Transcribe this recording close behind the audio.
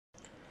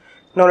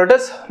Now let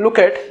us look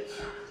at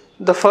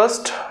the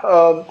first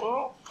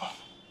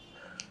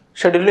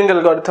scheduling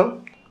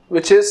algorithm,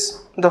 which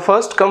is the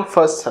first come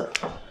first serve.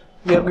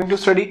 We are going to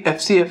study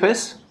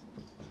FCFS,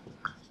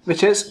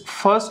 which is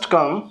first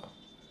come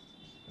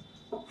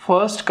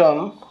first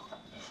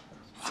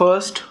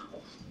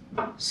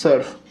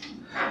serve.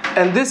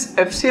 And this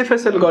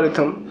FCFS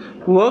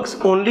algorithm works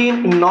only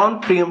in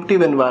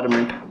non-preemptive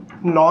environment.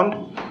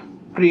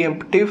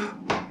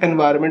 Non-preemptive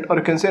environment, or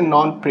you can say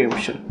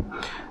non-preemption.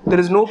 There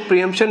is no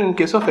preemption in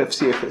case of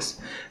FCFS.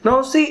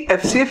 Now see,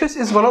 FCFS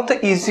is one of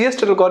the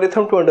easiest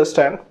algorithm to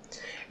understand.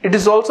 It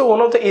is also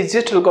one of the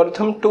easiest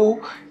algorithm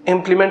to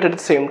implement at the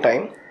same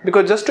time,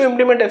 because just to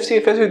implement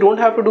FCFS we don't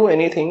have to do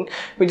anything.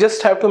 We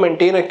just have to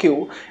maintain a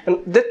queue,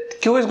 and that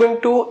queue is going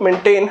to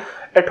maintain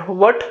at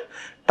what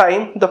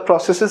time the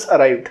processes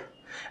arrived,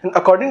 and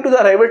according to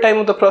the arrival time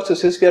of the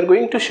processes we are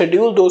going to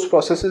schedule those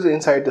processes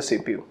inside the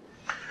CPU.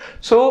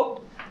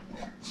 So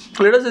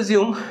let us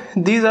assume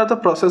these are the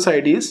process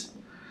IDs,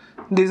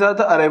 these are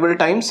the arrival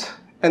times,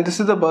 and this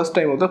is the burst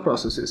time of the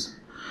processes.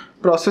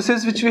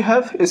 Processes which we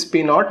have is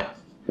P0,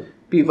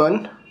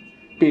 P1,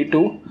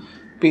 P2,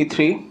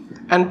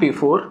 P3 and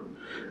P4.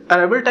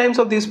 Arrival times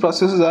of these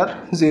processes are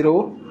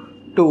 0,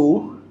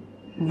 2,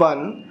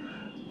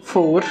 1,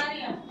 4,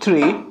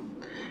 3,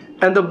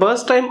 and the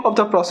burst time of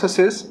the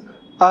processes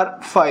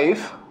are 5,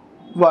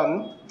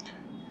 1,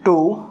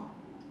 2,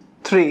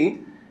 3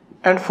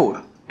 and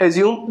 4.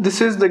 Assume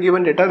this is the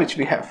given data which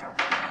we have.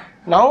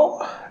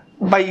 Now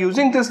by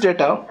using this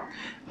data,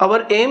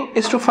 our aim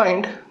is to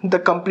find the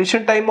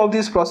completion time of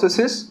these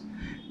processes,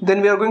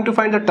 then we are going to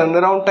find the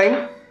turnaround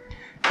time,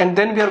 and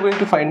then we are going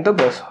to find the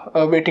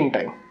waiting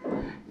time.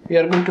 We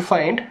are going to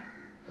find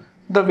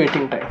the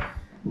waiting time,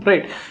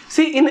 right?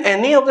 See, in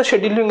any of the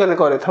scheduling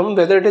algorithm,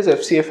 whether it is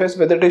FCFS,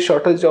 whether it is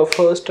shortest job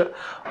first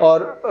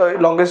or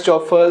longest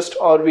job first,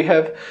 or we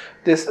have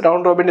this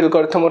round robin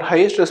algorithm or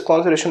highest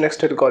response ratio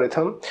next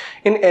algorithm,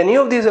 in any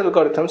of these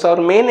algorithms our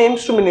main aim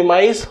is to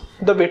minimize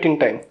the waiting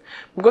time,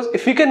 because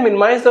if we can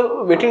minimize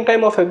the waiting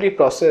time of every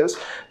process,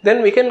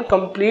 then we can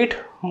complete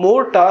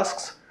more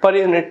tasks per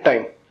unit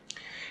time.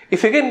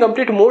 If you can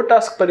complete more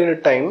tasks per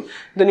unit time,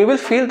 then you will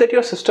feel that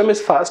your system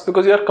is fast,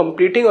 because you are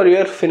completing or you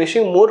are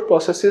finishing more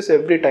processes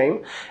every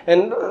time,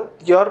 and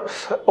your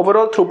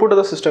overall throughput of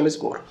the system is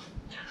more.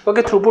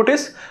 Okay, throughput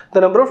is the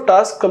number of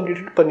tasks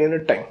completed per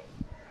unit time.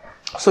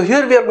 So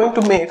here we are going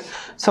to make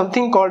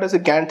something called as a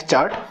Gantt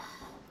chart.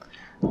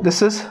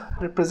 This is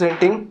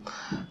representing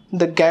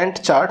the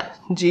Gantt chart,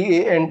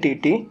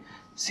 G-A-N-T-T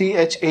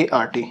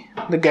C-H-A-R-T,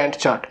 the Gantt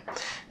chart,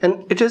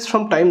 and it is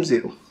from time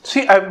 0.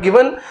 See, I have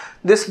given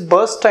this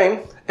burst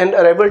time and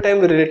arrival time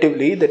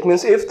relatively. That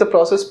means if the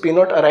process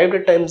P0 arrived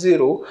at time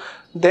 0,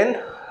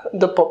 then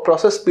the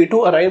process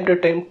P2 arrived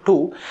at time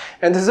 2,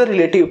 and this is a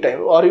relative time.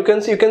 Or you can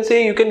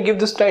give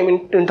this time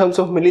in terms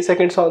of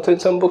milliseconds also. In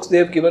some books they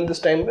have given this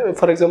time,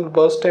 for example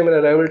burst time and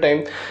arrival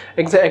time,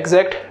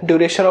 exact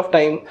duration of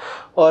time,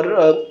 or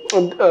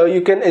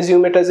you can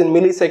assume it as in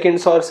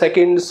milliseconds or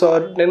seconds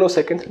or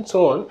nanoseconds and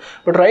so on.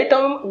 But right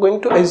now I'm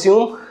going to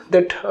assume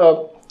that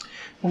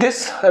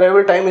this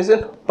arrival time is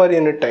in per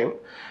unit time.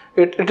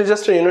 It is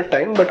just a unit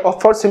time, but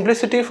for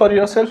simplicity for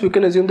yourself you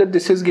can assume that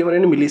this is given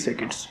in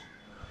milliseconds.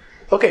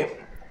 Okay,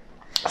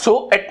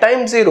 so at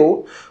time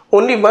 0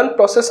 only one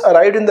process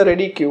arrived in the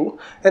ready queue,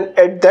 and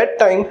at that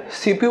time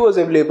CPU was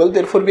available.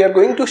 Therefore we are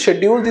going to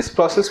schedule this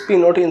process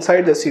P0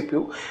 inside the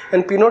CPU,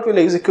 and P0 will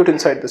execute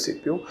inside the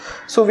CPU.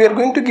 So we are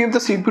going to give the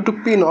CPU to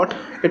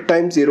P0 at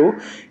time 0,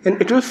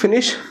 and it will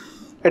finish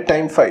at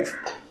time 5.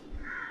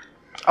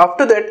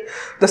 After that,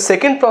 the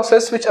second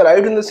process which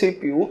arrived in the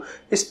CPU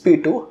is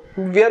P2.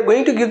 We are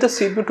going to give the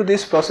CPU to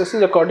these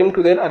processes according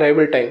to their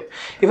arrival time.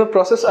 If a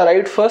process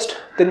arrived first,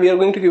 then we are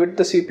going to give it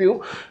the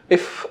CPU.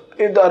 If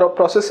the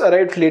process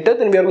arrived later,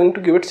 then we are going to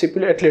give it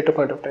CPU at later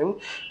point of time.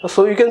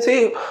 So you can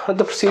say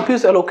the CPU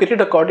is allocated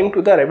according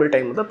to the arrival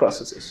time of the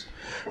processes.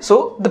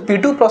 So the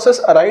P2 process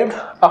arrived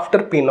after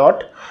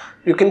P0.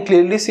 You can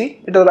clearly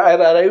see it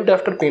arrived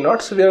after P0.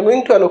 So we are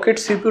going to allocate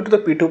CPU to the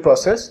P2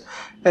 process,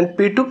 and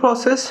P2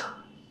 process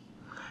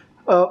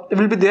it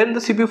will be there in the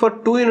CPU for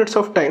 2 units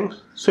of time,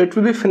 so it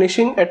will be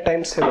finishing at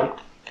time 7.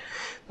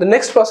 The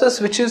next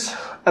process which is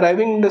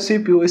arriving in the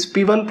CPU is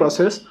P1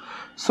 process.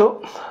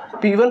 So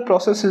P1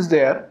 process is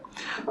there.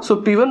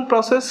 So P1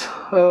 process,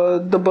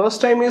 the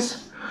burst time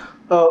is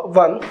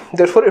 1,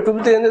 therefore it will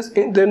be there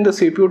in the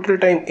CPU till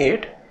time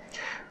 8.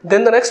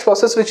 Then the next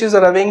process which is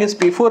arriving is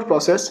P4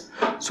 process.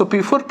 So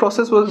P4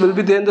 process will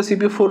be there in the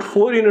CPU for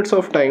 4 units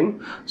of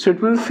time, so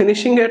it will be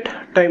finishing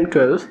at time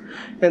 12.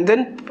 And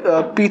then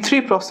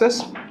P3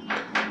 process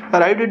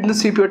arrived in the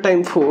CPU at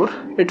time 4.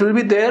 It will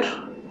be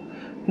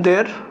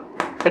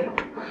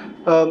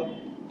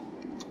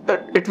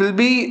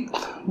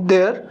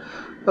there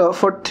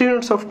for 3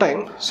 units of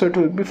time, so it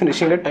will be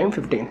finishing at time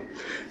 15.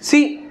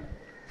 See,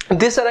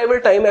 this arrival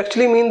time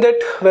actually means that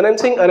when I'm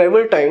saying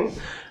arrival time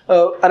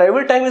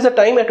is a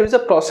time at which the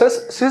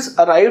process is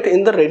arrived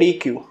in the ready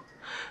queue.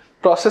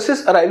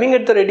 processes arriving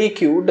at the ready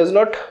queue does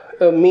not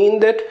mean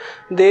that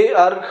they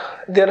are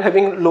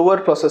having lower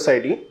process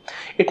ID.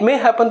 It may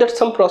happen that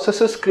some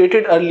processes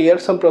created earlier,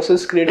 some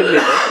processes created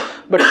later,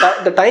 but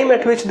the time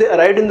at which they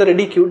arrived in the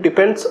ready queue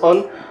depends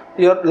on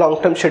your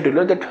long-term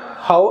scheduler, that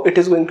how it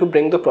is going to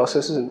bring the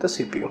processes in the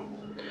CPU.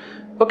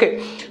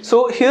 Okay,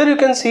 so here you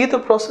can see the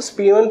process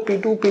P1,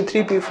 P2,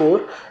 P3,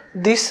 P4.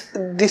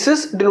 This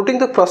is denoting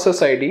the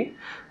process ID.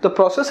 The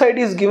process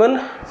ID is given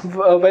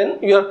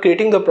when you are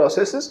creating the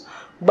processes,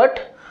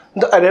 but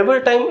the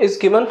arrival time is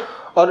given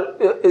or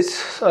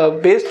is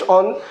based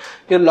on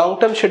your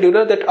long-term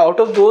scheduler, that out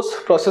of those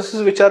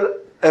processes which are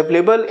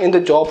available in the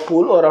job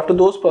pool, or after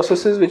those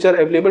processes which are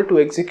available to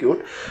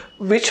execute,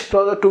 which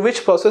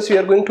process you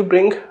are going to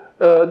bring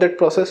that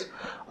process,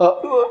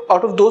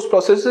 out of those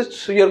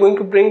processes you are going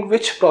to bring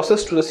which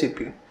process to the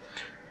CPU.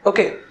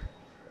 Okay,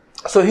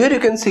 so here you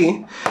can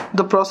see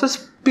the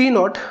process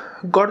P0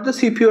 got the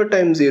CPU at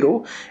time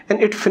 0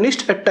 and it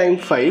finished at time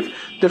 5.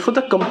 Therefore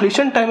the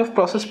completion time of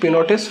process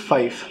P0 is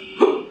 5.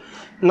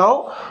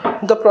 Now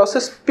the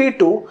process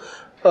P2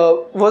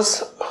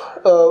 was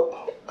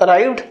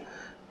arrived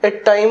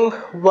at time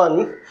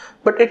 1,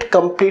 but it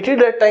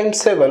completed at time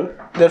 7.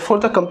 Therefore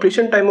the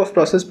completion time of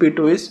process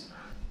P2 is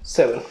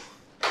 7.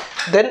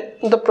 Then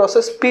the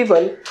process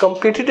P1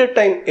 completed at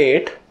time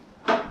 8.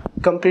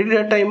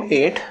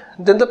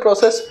 Then the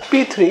process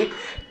P3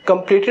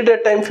 completed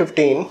at time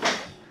 15,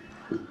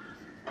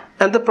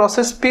 and the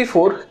process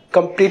P4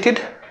 completed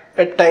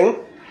at time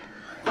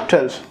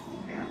 12.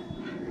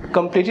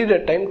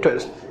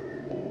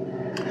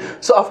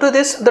 So after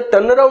this, the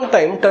turnaround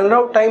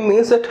time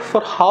means that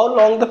for how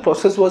long the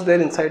process was there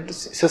inside the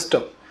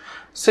system.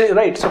 So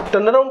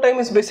turnaround time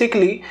is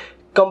basically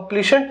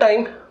completion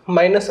time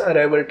minus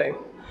arrival time.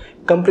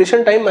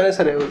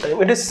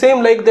 It is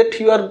same like that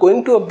you are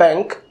going to a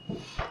bank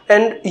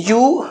and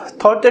you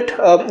thought that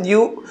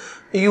you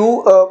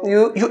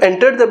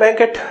entered the bank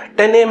at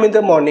 10 a.m. in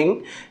the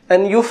morning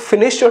and you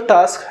finished your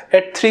task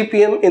at 3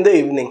 p.m. in the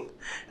evening.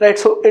 Right,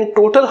 so in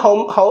total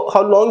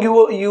how long you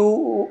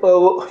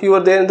were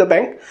there in the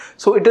bank?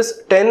 So it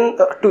is 10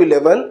 to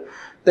 11,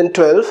 then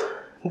 12,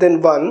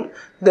 then 1,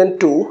 then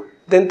 2,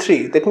 then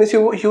 3. That means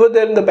you were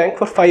there in the bank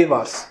for 5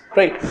 hours,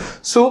 right?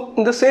 So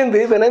in the same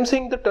way, when I'm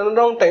saying the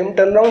turnaround time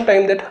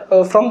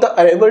that from the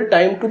arrival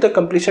time to the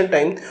completion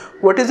time,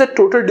 what is the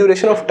total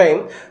duration of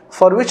time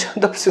for which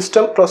the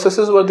system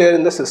processes were there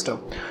in the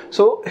system?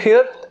 So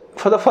here,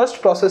 for the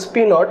first process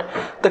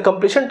P0, the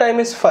completion time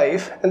is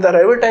 5 and the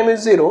arrival time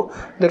is 0.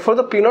 Therefore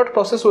the P0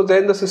 process was there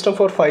in the system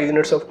for 5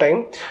 units of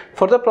time.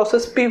 For the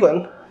process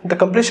P1, the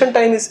completion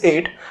time is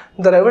 8,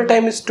 the arrival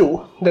time is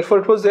 2. Therefore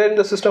it was there in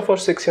the system for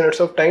 6 units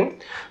of time.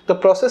 The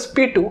process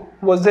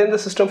P2 was there in the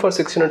system for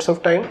 6 units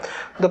of time.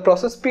 The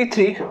process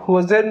P3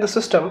 was there in the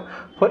system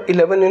for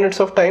 11 units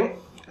of time.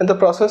 And the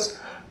process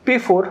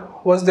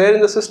P4 was there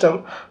in the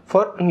system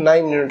for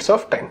 9 units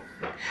of time.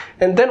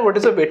 And then what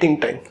is the waiting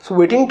time? So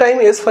waiting time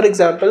is, for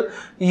example,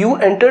 you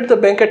entered the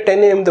bank at 10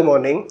 a.m. in the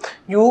morning,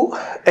 you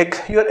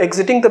are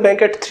exiting the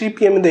bank at 3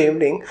 p.m. in the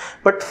evening,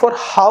 but for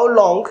how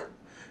long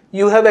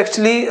you have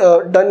actually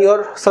done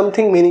your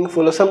something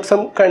meaningful or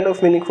some kind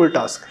of meaningful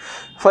task.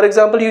 For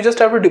example, you just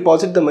have to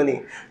deposit the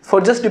money.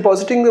 For just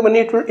depositing the money,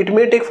 it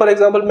may take, for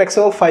example,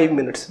 maximum 5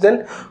 minutes.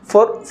 Then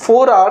for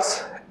 4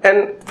 hours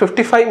and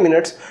 55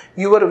 minutes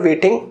you are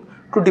waiting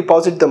to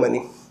deposit the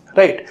money,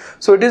 right?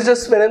 So it is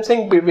just, when I'm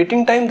saying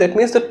waiting time, that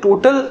means the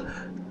total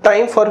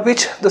time for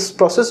which this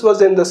process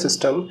was in the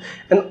system,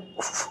 and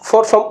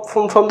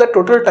from that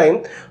total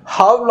time,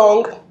 how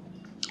long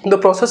the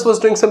process was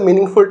doing some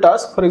meaningful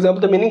task. For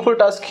example, the meaningful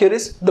task here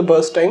is the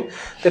burst time.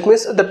 That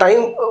means the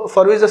time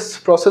for which this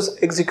process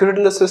executed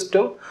in the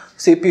system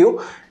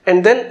CPU,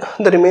 and then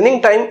the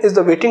remaining time is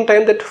the waiting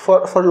time, that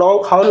for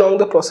how long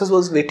the process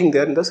was waiting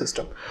there in the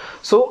system.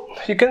 So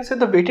you can say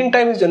the waiting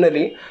time is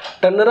generally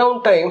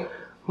turnaround time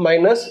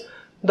minus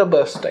the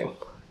burst time.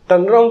 So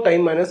turnaround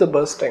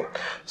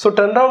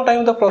time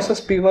of the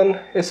process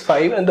P1 is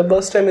 5 and the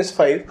burst time is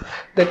 5.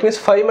 That means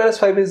 5 minus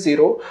 5 is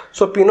 0.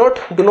 So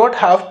P0 do not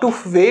have to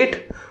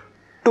wait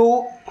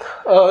to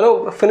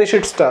finish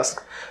its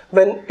task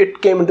when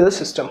it came into the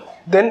system.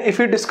 Then if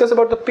we discuss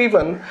about the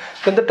P1,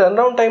 then the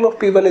turnaround time of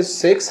P1 is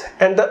 6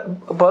 and the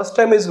burst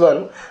time is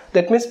 1.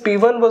 That means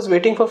P1 was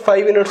waiting for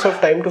 5 units of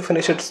time to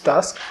finish its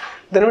task.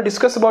 Then we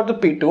discuss about the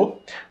P2.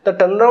 The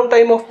turnaround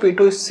time of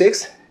P2 is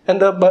 6 and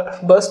the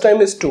burst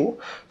time is 2.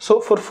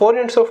 So for 4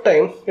 units of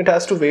time it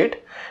has to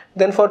wait.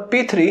 Then for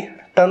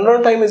P3,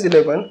 turnaround time is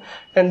 11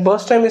 and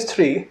burst time is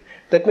 3.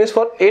 That means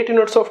for 8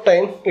 units of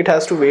time it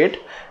has to wait.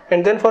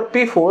 And then for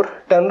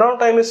P4, turnaround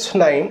time is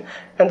 9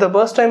 and the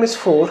burst time is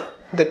 4.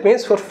 That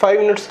means for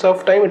 5 units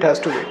of time it has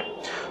to wait.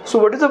 So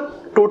what is the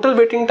total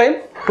waiting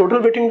time?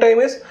 Total waiting time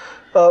is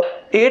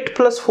 8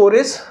 plus 4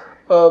 is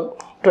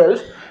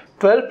 12.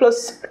 12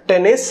 plus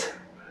 10 is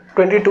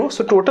 22.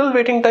 So total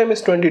waiting time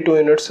is 22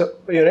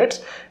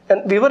 units,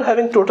 and we were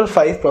having total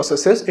 5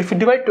 processes. If we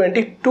divide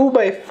 22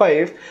 by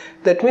 5,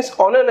 that means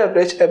on an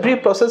average every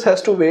process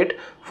has to wait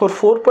for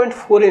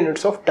 4.4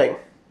 units of time.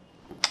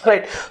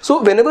 Right.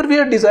 So whenever we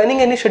are designing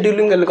any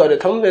scheduling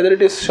algorithm, whether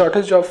it is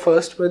shortest job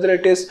first, whether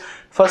it is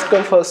first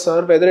come first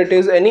serve, whether it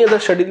is any other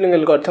scheduling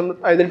algorithm,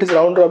 either it is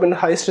round robin,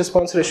 highest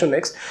response ratio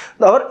next,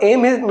 our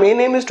main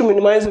aim is to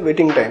minimize the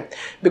waiting time.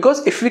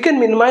 Because if we can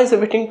minimize the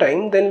waiting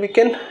time, then we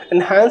can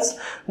enhance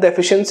the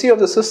efficiency of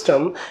the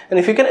system, and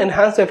if we can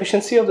enhance the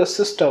efficiency of the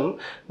system,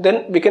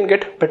 then we can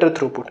get better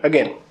throughput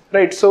again.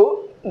 Right.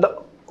 So the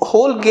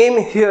whole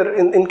game here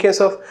in case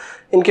of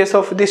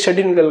this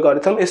scheduling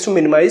algorithm is to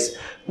minimize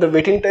the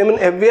waiting time,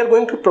 and we are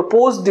going to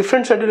propose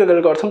different scheduling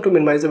algorithm to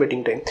minimize the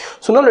waiting time.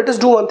 So now let us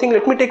do one thing.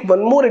 Let me take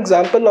one more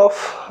example of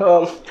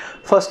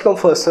first come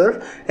first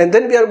serve, and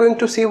then we are going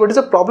to see what is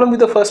the problem with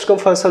the first come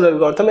first serve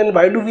algorithm and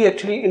why do we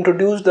actually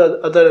introduce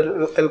the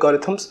other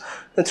algorithms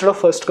instead of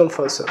first come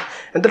first serve.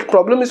 And that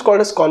problem is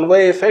called as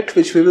convoy effect,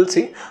 which we will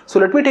see. So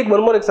let me take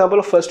one more example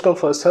of first come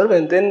first serve,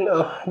 and then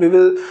we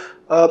will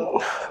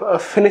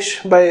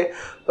finish by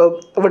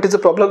what is the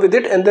problem with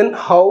it, and then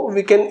how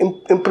we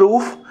can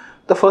improve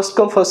the first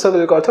come first serve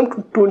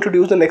algorithm to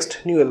introduce the next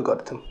new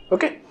algorithm.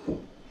 Okay.